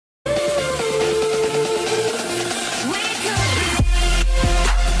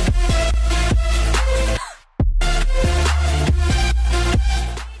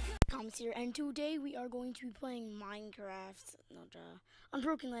here, and today we are going to be playing Minecraft, on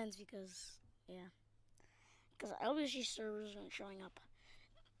Broken Lands because LBC servers aren't showing up.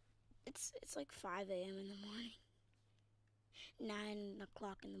 It's like 5 a.m. in the morning, 9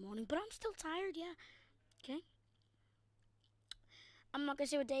 o'clock in the morning, but I'm still tired. Yeah, okay. I'm not gonna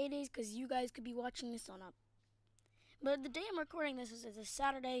say what day it is because you guys could be watching this on up. But the day I'm recording this is a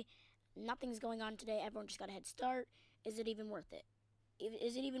Saturday. Nothing's going on today. Everyone just got a head start. Is it even worth it?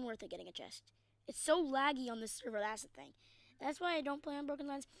 Is it even worth it getting a chest? It's so laggy on this server, that's the thing. That's why I don't play on Broken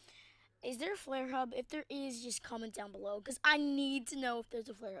Lands. Is there a flare hub? If there is, just comment down below, because I need to know if there's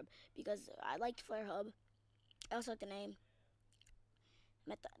a flare hub, because I liked flare hub. I also like the name.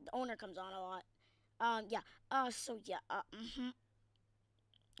 The owner comes on a lot.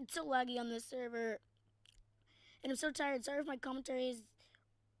 It's so laggy on this server, and I'm so tired. Sorry if my commentary is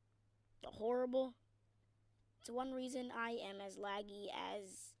horrible. It's one reason I am as laggy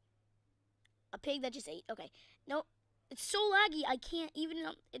as a pig that just ate. Okay. No, it's so laggy. I can't even.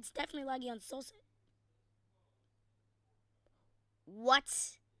 It's definitely laggy on Salsa.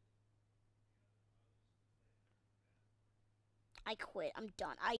 What? I quit. I'm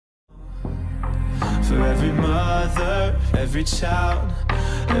done. For every mother, every child,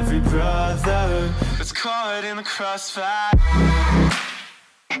 every brother that's caught in the crossfire.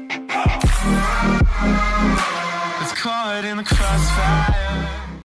 It's caught in the crossfire.